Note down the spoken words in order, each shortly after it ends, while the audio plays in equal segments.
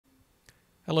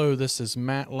Hello, this is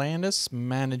Matt Landis,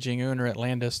 Managing Owner at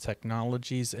Landis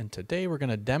Technologies, and today we're going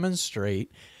to demonstrate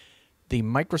the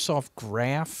Microsoft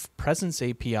Graph Presence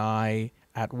API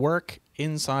at work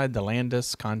inside the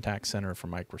Landis Contact Center for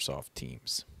Microsoft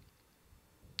Teams.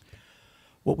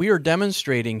 What we are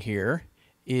demonstrating here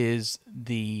is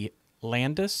the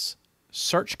Landis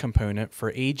search component for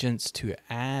agents to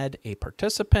add a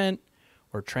participant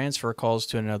or transfer calls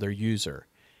to another user.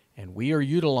 And we are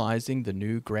utilizing the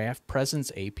new Graph Presence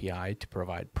API to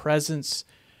provide presence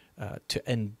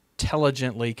to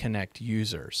intelligently connect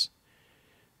users.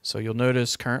 So you'll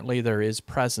notice currently there is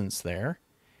presence there.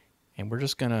 And we're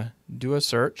just going to do a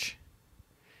search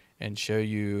and show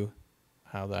you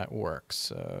how that works.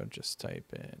 So just type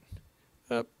in,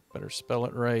 better spell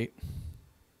it right.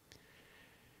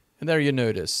 And there you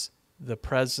notice the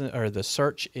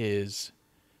search is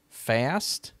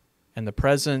fast. And the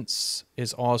presence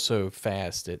is also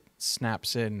fast. It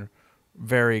snaps in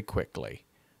very quickly.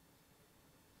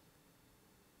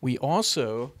 We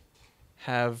also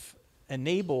have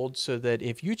enabled so that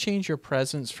if you change your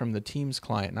presence from the Teams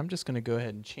client, and I'm just going to go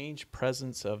ahead and change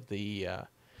presence of the,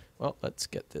 well, let's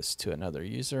get this to another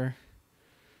user.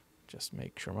 Just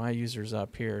make sure my user's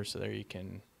up here so there you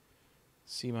can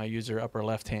see my user upper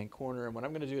left-hand corner. And what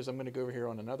I'm going to do is I'm going to go over here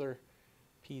on another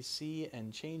PC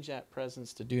and change that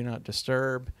presence to Do Not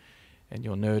Disturb, and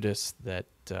you'll notice that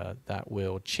that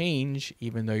will change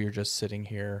even though you're just sitting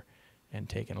here and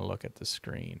taking a look at the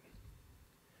screen.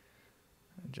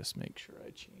 And just make sure I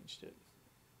changed it.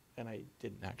 And I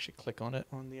didn't actually click on it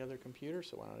on the other computer,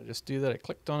 so why don't I just do that? I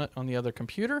clicked on it on the other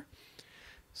computer,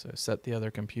 so set the other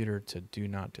computer to Do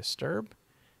Not Disturb,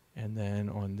 and then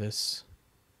on this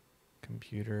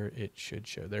computer it should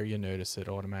show. There you notice it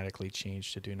automatically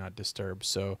changed to Do Not Disturb.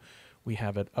 So we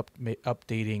have it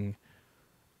updating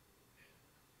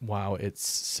while it's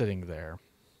sitting there.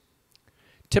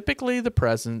 Typically the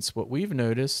presence, what we've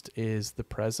noticed is the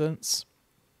presence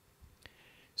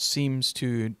seems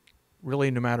to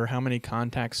really, no matter how many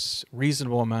contacts,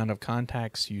 reasonable amount of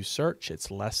contacts you search,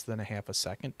 it's less than a half a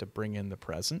second to bring in the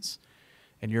presence.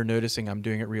 And you're noticing I'm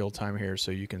doing it real time here so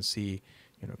you can see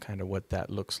kind of what that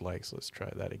looks like. So let's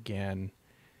try that again.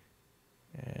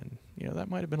 And, that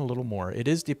might have been a little more. It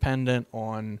is dependent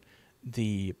on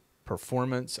the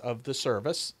performance of the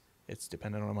service. It's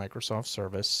dependent on a Microsoft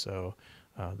service, so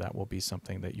that will be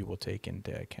something that you will take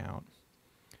into account.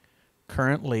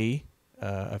 Currently,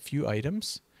 a few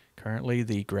items. Currently,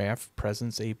 the Graph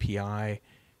Presence API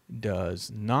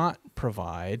does not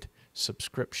provide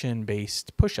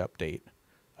subscription-based push update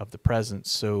of the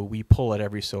presence, so we pull it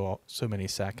every so many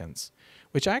seconds,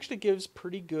 which actually gives a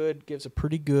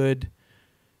pretty good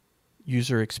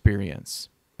user experience.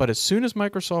 But as soon as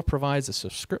Microsoft provides a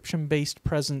subscription-based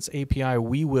presence API,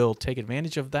 we will take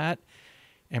advantage of that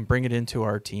and bring it into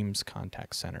our Teams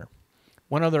contact center.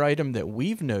 One other item that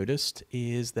we've noticed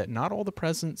is that not all the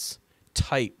presence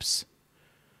types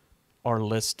are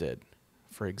listed.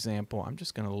 For example, I'm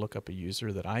just going to look up a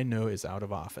user that I know is out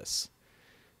of office.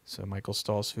 So Michael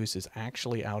Stolzfus is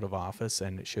actually out of office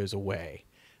and it shows away.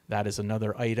 That is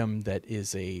another item that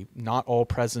is not all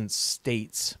presence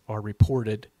states are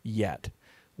reported yet.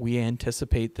 We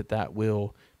anticipate that that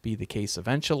will be the case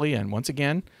eventually. And once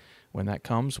again, when that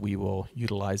comes, we will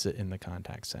utilize it in the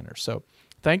contact center. So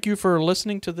thank you for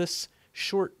listening to this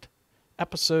short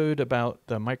episode about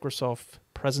the Microsoft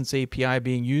Presence API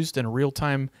being used in a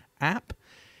real-time app.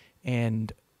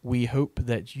 And we hope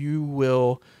that you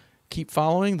will keep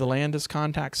following the Landis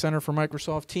Contact Center for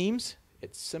Microsoft Teams.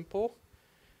 It's simple,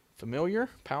 familiar,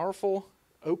 powerful,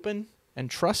 open, and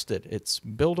trusted. It's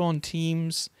built on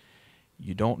Teams.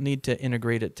 You don't need to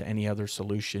integrate it to any other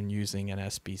solution using an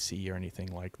SBC or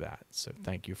anything like that. So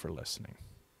thank you for listening.